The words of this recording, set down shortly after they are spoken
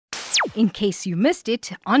in case you missed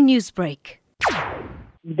it on Newsbreak.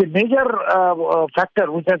 The major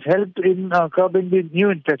factor which has helped in curbing the new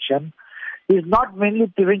infection is not mainly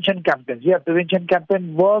prevention campaigns. Yeah, prevention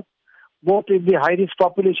campaign work both in the high-risk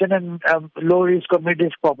population and low-risk or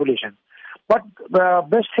mid-risk population. But the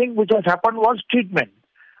best thing which has happened was treatment,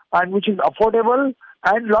 and which is affordable,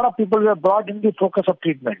 and a lot of people were brought in the focus of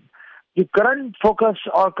treatment. The current focus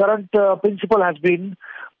or current principle has been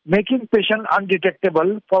making patient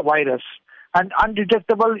undetectable for virus, and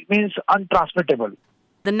undetectable means untransmittable.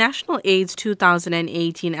 The National AIDS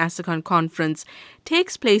 2018 ASECON conference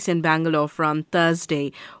takes place in Bangalore from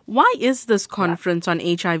Thursday. Why is this conference on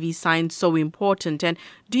HIV science so important, and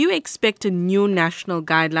do you expect a new national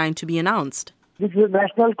guideline to be announced? This is a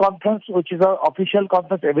national conference, which is an official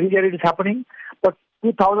conference. Every year it is happening, but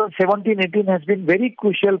 2017-18 has been very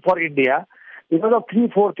crucial for India because of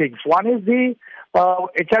 3-4 things. One is the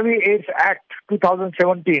HIV/AIDS Act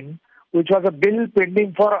 2017, which was a bill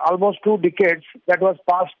pending for almost 2 decades that was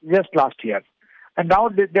passed just last year. And now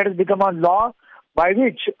that has become a law by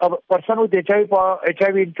which a person with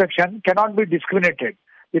HIV infection cannot be discriminated.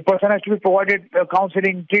 The person has to be provided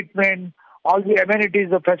counseling, treatment, all the amenities,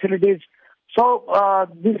 the facilities. So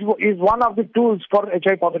this is one of the tools for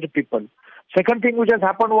HIV-positive people. Second thing which has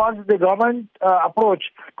happened was the government approach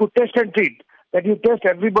to test and treat. That you test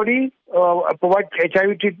everybody, provide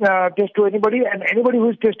HIV test to anybody, and anybody who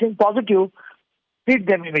is testing positive, treat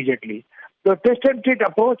them immediately. The test and treat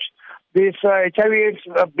approach, this HIV/AIDS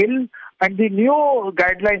bill, and the new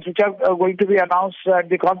guidelines which are going to be announced at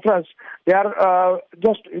the conference, they are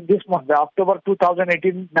just this month, the October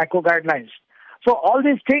 2018 NACO guidelines. So all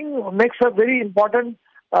these things makes a very important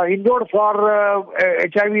inroad for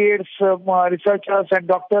HIV/AIDS researchers and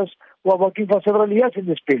doctors who are working for several years in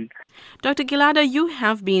this field. Dr. Gilada, you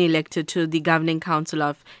have been elected to the Governing Council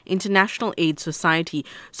of International AIDS Society.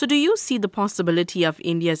 So do you see the possibility of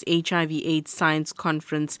India's HIV/AIDS Science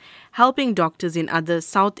Conference helping doctors in other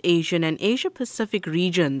South Asian and Asia-Pacific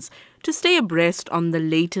regions to stay abreast on the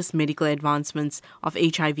latest medical advancements of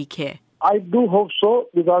HIV care? I do hope so,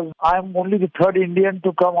 because I am only the third Indian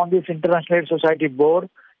to come on this International AIDS Society board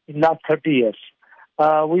in the last 30 years.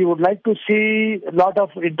 We would like to see a lot of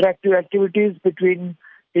interactive activities between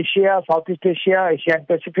Asia, Southeast Asia, Asia and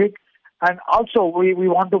Pacific. And also we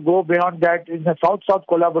want to go beyond that in the South-South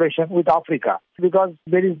collaboration with Africa, because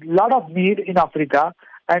there is a lot of need in Africa.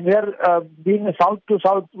 And we are being a South to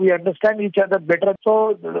South, we understand each other better.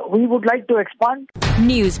 So we would like to expand.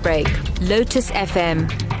 Newsbreak, Lotus FM,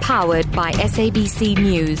 powered by SABC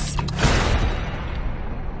News.